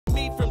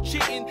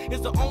cheating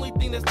is the only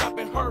thing that's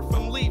stopping her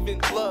from leaving.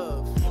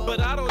 Love. But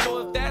I don't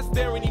know if that's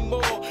there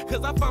anymore,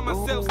 cause I find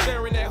myself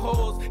staring at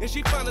holes, and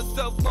she find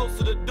herself close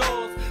to the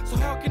doors. So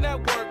how can that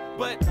work?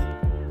 But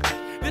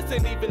this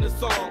ain't even a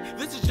song.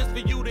 This is just for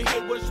you to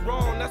hear what's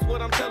wrong. That's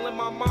what I'm telling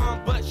my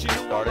mom, but she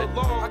knew all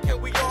along. How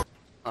can we all?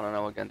 I don't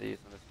know what gun to use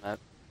on this map.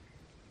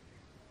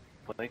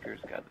 Lakers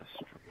got this.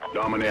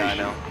 Domination. Yeah, I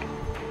know.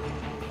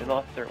 They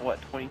lost their,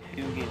 what, 22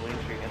 game winning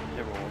streak against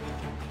the Timberwolves.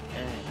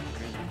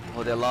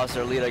 Well, they lost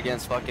their lead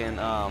against fucking,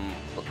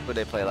 who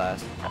they play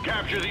last?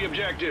 Capture the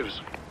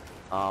objectives.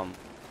 Fucking,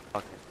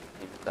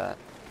 team is that?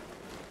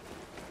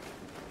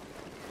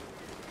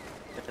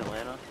 It's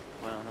Atlanta?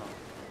 Well,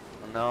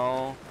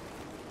 No.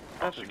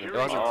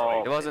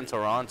 It wasn't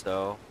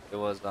Toronto. It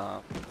was,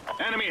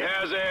 Enemy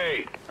has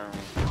A.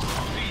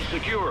 C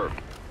secure.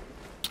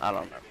 I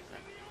don't know.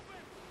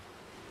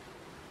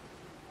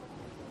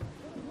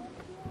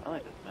 I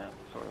like this map,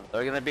 sort of.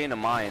 They're gonna be in a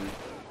mine.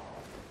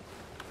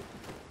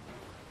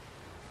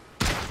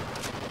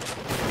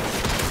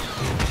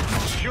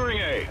 Securing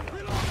A.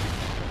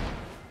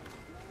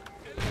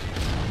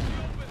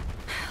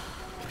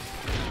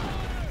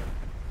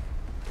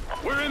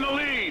 We're in the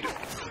lead.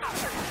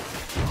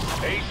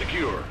 A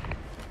secure.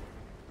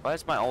 Why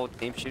is my old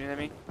team shooting at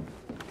me?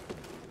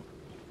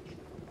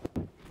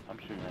 I'm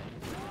shooting at you.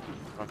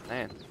 I'm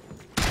saying.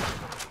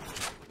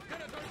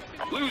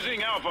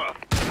 Losing Alpha.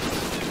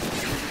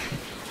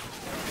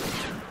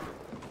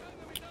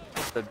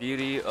 The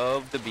beauty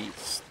of the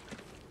beast.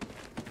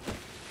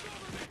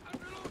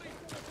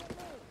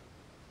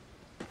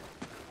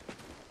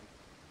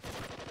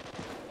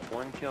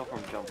 One kill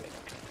from jumping.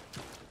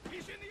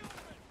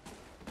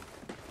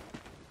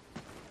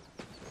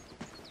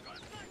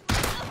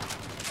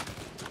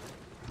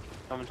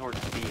 Coming towards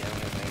B.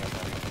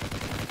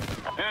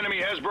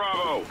 Enemy has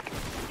Bravo.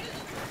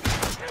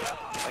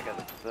 I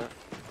got this.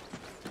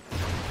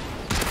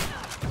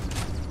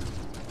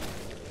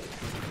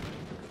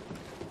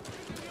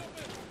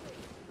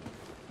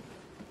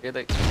 Yeah,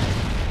 they.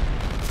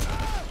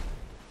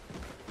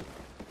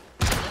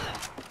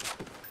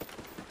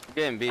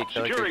 Getting B.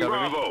 Securing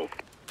Bravo.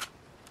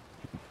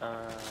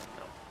 No.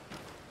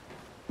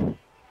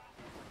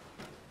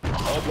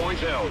 All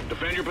points held.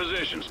 Defend your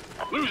positions.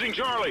 Losing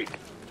Charlie.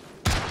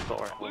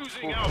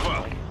 Losing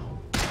Alpha.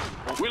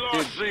 We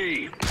lost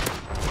C.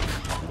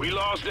 We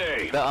lost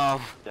A. Did I?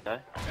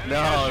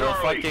 No, the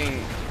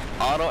fucking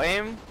auto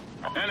aim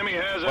Enemy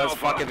has was Alpha.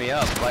 fucking me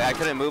up. Like I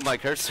couldn't move my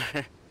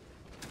cursor.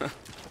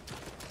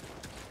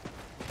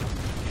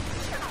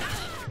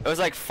 It was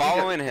like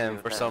following him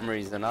for some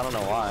reason. I don't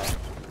know why.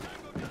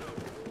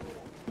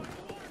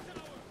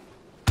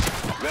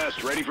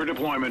 Vest ready for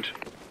deployment.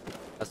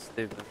 That's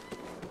stupid.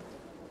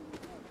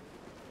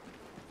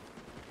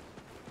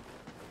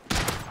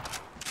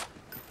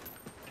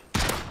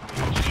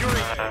 Securing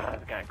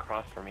That guy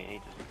crossed for me and he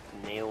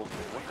just nailed me.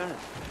 What gun?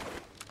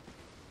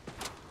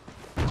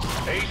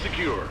 A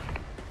secure.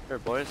 Sure,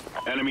 boys.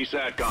 Enemy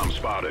SATCOM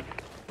spotted.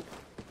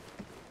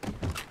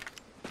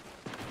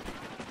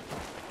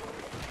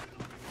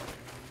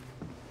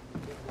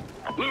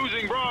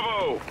 Losing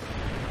Bravo.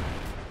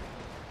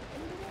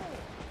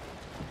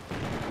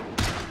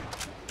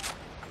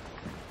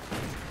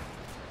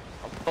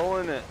 I'm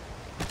pulling it.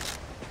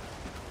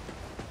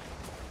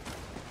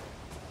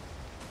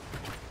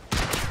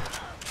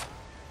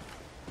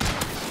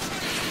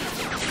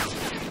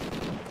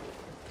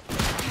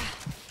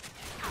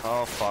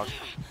 Oh fuck.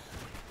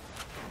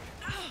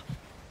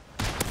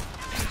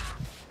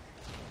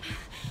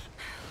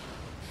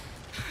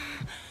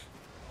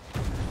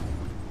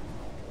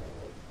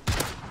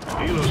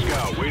 Helo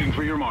Scout waiting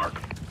for your mark.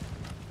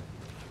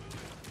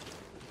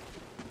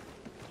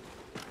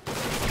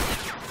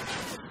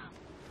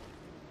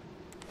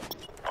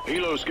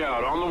 Helo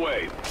Scout on the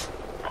way.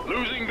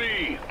 Losing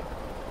B.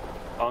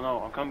 Oh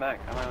no, I'm coming back.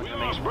 We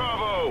lost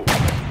Bravo.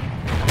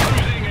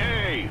 Losing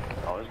A.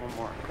 Oh, there's one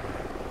more.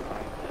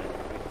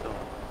 We still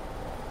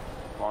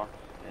lost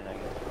it, I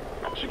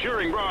guess.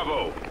 Securing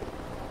Bravo.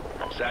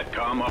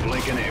 SATCOM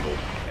uplink enabled.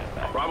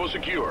 Bravo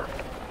secure.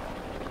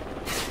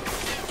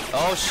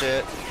 Oh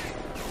shit.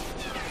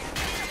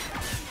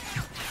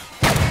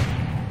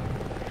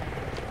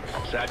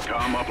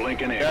 SATCOM uplink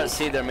You gotta enabled.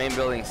 see their main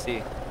building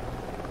C.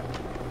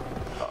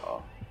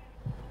 Uh-oh.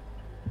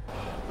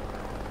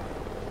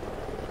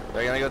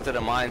 They're gonna go to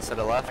the mines to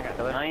the left. I got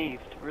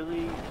knifed,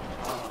 really?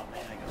 Oh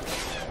man, I got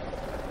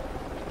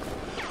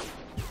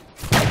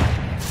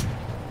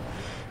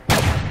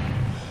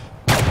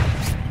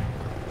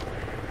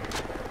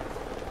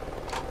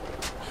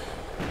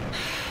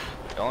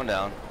Going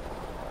down.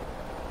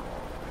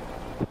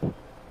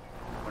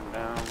 Going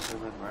down to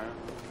the ground.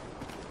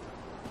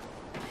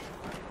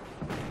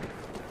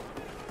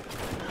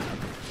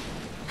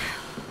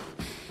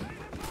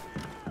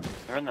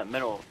 They're in that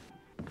middle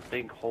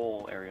big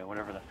hole area,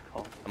 whatever that's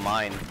called. The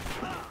mine.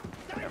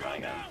 Never mind, I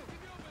got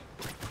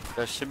it.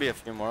 There should be a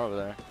few more over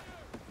there.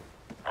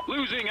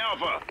 Losing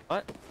Alpha.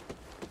 What?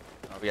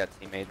 Oh, we got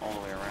teammates. All the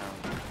way around.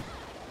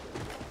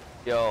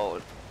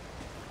 Yo.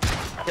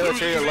 Killer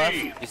to your left.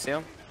 You see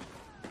him?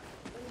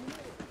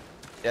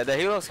 Yeah, the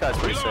Helo Scout's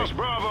We pretty sick. lost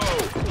Bravo.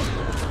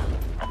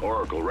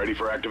 Oracle ready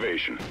for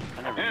activation.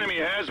 Enemy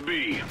has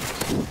B.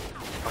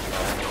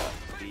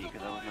 B,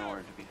 because I was nowhere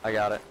to be. I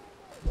got it.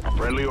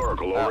 Friendly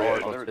Oracle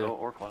overhead. Oh, there we go.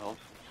 Oracle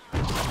helps.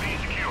 Be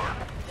secure.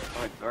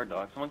 Oh, wait, guard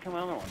dog. Someone kill my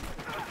other one.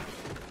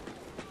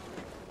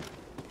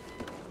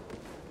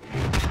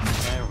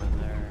 Right over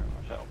there.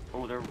 Watch out.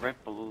 Oh, they're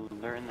right below.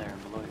 They're in there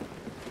below you.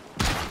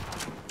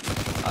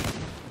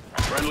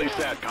 Friendly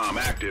SATCOM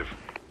active.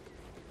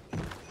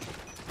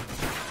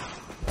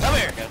 Come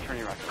here! I gotta turn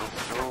your rocket.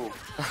 Oh.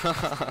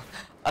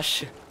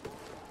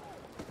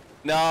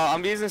 No,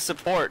 I'm using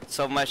support,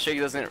 so my streak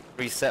doesn't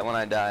reset when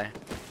I die.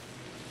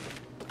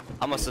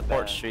 I'm a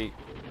support streak.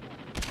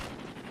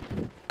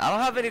 I don't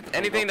have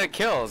anything that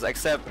kills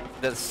except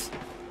the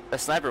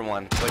sniper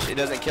one, which it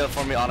doesn't kill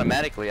for me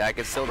automatically. I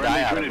can still die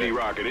Friendly out of Trinity it.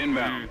 rocket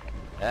inbound.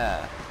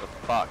 Yeah, the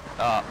fuck.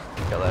 Oh,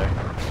 killer.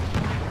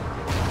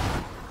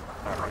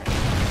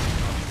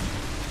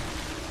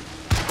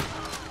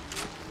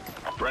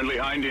 Friendly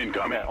Hind I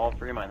incoming. got all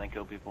 3 of mine that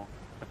kill people.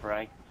 Except for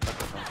I suck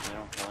with them, so they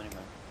don't kill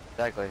anybody.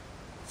 Exactly.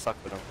 Suck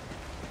with him.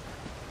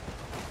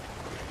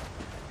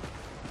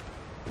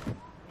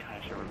 God,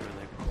 I should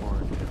really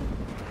record.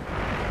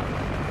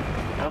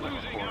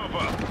 Losing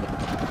Alpha.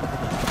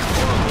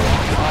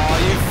 Oh,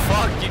 you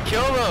fuck! You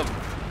killed him!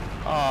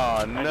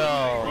 Oh,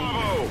 no.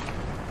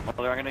 Bravo.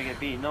 Oh, they're gonna get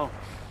beat. No.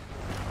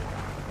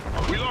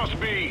 We lost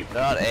B.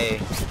 They're on A.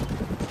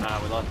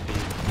 We lost B.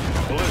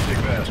 Ballistic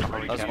vest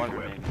ready That's to one.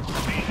 equip.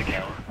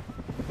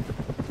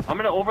 I'm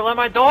gonna overlap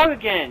my dog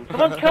again!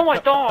 Someone kill my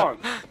dog!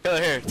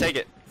 Here, take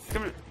it.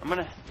 I'm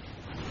gonna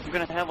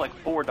have like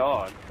 4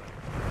 dogs.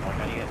 Oh,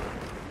 I need it.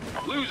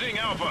 Losing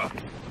Alpha.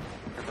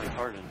 Everybody's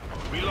hardened.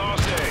 We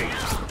lost A.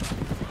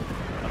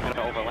 I'm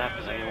gonna overlap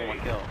because I need one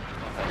kill.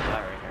 That's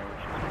that right here,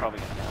 which is probably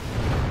gonna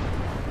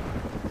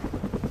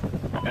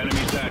happen.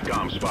 Enemy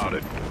SATCOM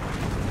spotted.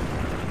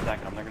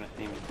 Second, they're gonna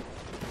see me.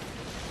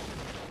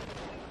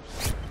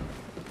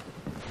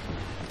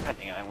 God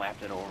dang it, I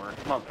lapped it over.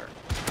 Mother.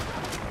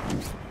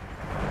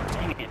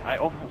 Dang it, I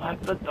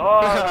overlapped the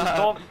dog! I'm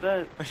so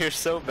upset. You're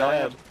so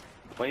bad.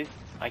 Place.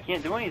 I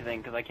can't do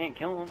anything because I can't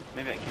kill him.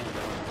 Maybe I can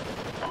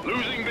though.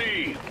 Losing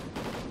B.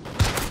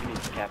 He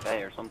needs a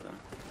cafe or something.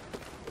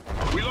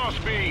 We lost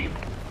B.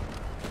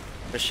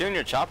 They're shooting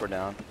your chopper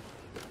down.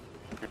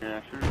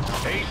 Yeah, sure.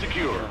 A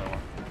secure. Another one.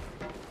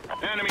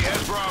 Enemy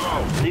has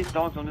Bravo. These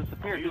dogs don't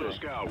disappear, do Helo they?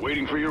 Scout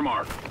waiting for your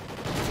mark.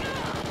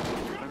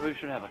 I really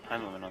should have a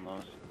time limit on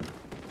those.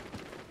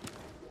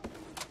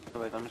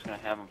 Otherwise, I'm just gonna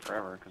have them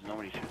forever because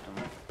nobody shoots them.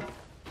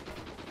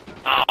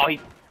 Oh,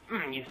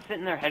 you're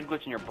sitting there head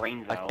glitching your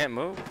brains I out. can't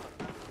move.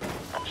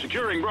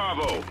 Securing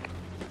Bravo.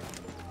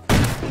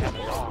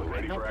 Dog,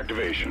 Ready for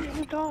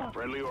activation. dog.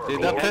 Friendly Oracle.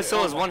 Dude, that overhead.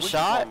 pistol is one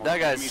shot? That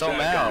guy's Enemy so SATCOM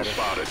mad.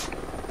 spotted.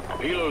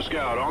 Helo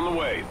Scout on the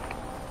way.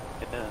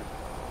 It is.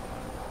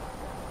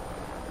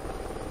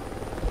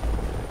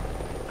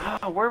 Ah,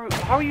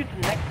 how are you next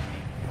to me?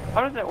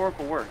 How does that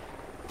Oracle work?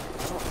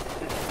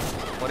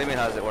 What do you mean,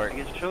 how does it work?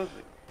 Like,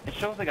 it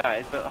shows the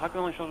guys, but how come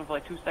it only shows them for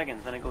like 2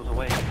 seconds, then it goes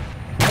away?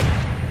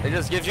 It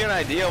just gives you an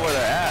idea where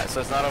they're at, so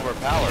it's not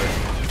overpowered.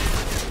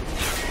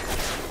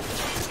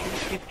 He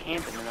just keeps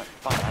camping in that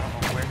spot. I don't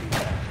know where he's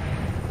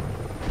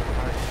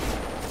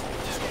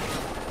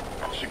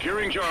at.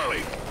 Securing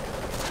Charlie.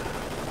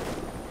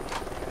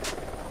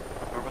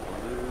 We're about to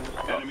lose.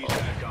 Enemy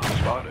SATCOM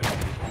spotted.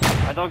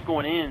 My dog's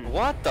going in.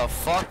 What the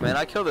fuck, man?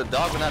 I killed a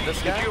dog, but not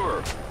this guy?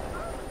 Secure.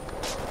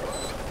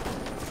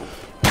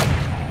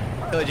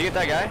 Yo, did you get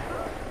that guy?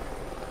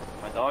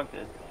 My dog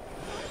did.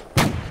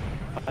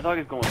 My dog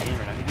is going in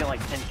right now. He's got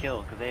like 10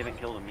 kills because they haven't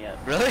killed him yet.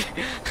 Really?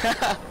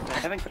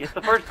 It's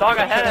the first dog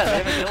I had.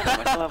 They haven't killed him.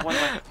 I still have one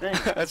of my things.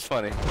 That's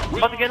funny. I'm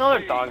about to get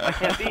another dog. I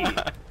can't be.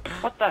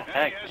 What the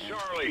heck? Enemy has Man?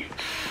 Charlie.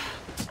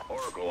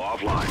 Oracle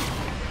offline.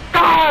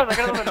 God, I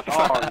got another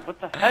dog. What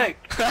the heck?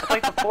 It's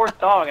like the 4th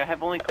dog. I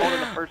have only called in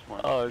the first one.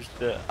 Oh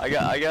shit. I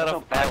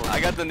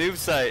got the noob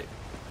sight.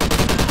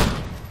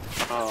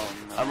 Oh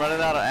no. I'm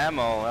running out of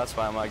ammo, that's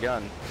why my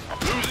gun.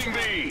 Losing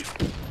B.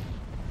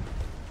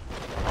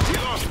 We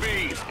lost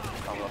B.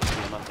 Oh, well,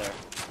 see him up there.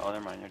 Oh,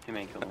 never mind. Your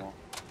teammate killed them all.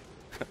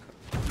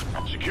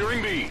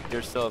 Securing B.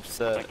 You're so I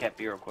upset. can't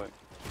be real quick.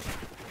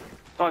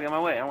 Dog, in my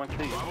way. I don't want to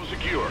kill you. Bravo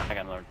secure. I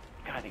got another.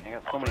 God dang, I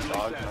got so many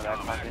dogs in my back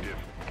SATCOM pocket.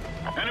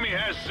 active. Enemy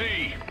has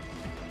C.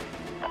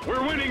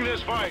 We're winning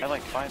this I fight. had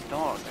like 5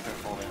 dogs I could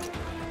have called in.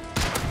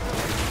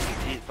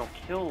 Jeez, don't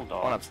kill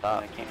dogs. One up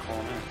top. I can't call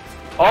them in.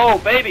 Oh,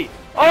 baby!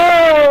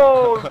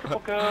 Oh! Triple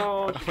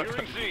kill!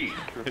 Securing C.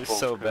 You're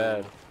so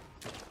bad.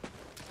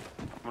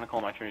 I'm gonna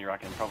call my Trinity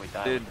Rocket and probably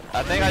die. Dude,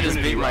 I think I just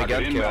beat my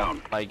gun kill.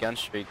 Inbound. My gun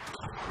streak.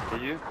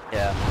 Did you?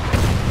 Yeah.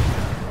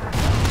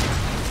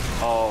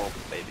 Oh,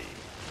 baby.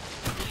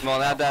 Well,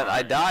 now that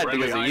I died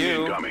Friendly because of Hind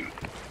you. incoming.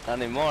 Not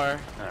anymore.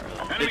 Not really.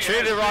 The Enemy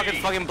Trinity has rocket C.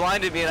 fucking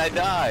blinded me and I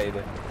died.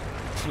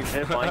 Did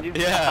it blind you?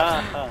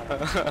 Yeah.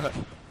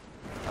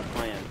 I'm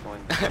playing.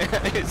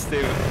 It's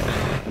stupid.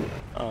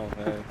 Oh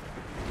man.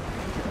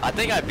 I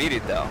think I beat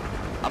it though.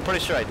 I'm pretty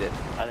sure I did.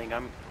 I think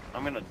I'm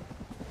gonna.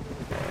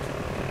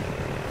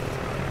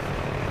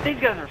 These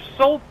guys are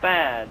so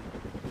bad.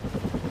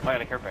 Oh, I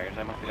got a care package.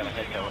 I must have got a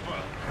head kill.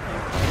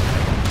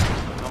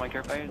 Oh, my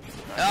care package?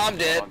 Oh, I'm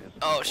dead.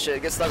 Oh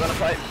shit, get stuck on a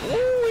fight.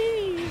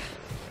 Woo-wee.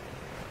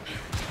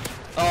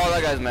 Oh,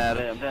 that guy's mad.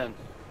 I'm dead.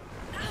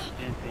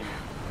 He didn't see me.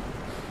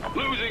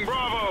 Losing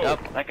Bravo.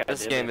 Yep, That guy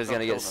this did. game They is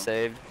gonna killed get him.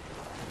 saved.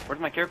 Where's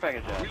my care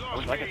package at? I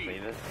wish I could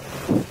save it.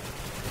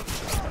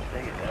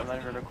 Dang it, man. I'm not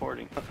even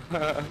recording.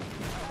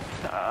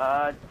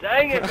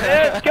 Dang it,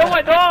 man! Kill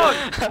my dog!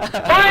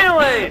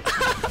 Finally!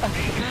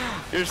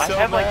 You're so I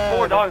have like mad.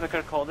 4 dogs I could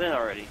have called in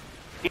already.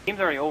 Game's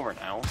already over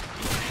now.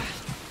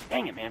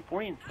 Dang it, man.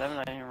 40 and 7,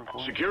 I didn't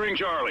record. Securing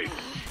Charlie.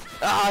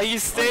 Ah, you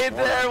stayed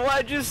there.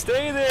 Why'd you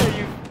stay there?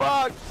 You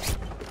fuck.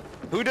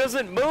 Who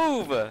doesn't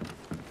move?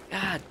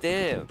 God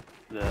damn.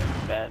 The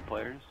bad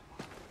players.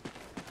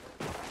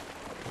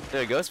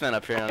 There's a ghost man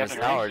up here on this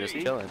Captain tower Ray, just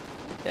see? chilling.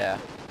 Yeah.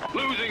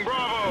 Losing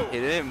Bravo. He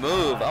didn't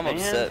move. I'm Man,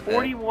 upset, man.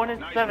 41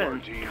 and Nice 7.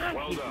 work, team. God,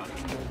 Well he done.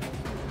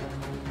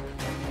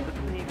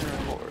 doesn't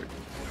even record.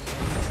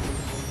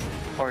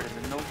 Pardon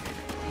the note.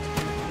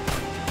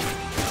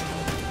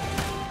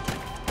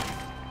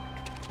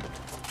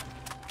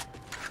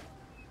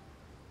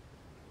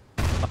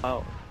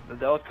 Oh, the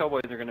Dallas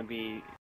Cowboys are going to be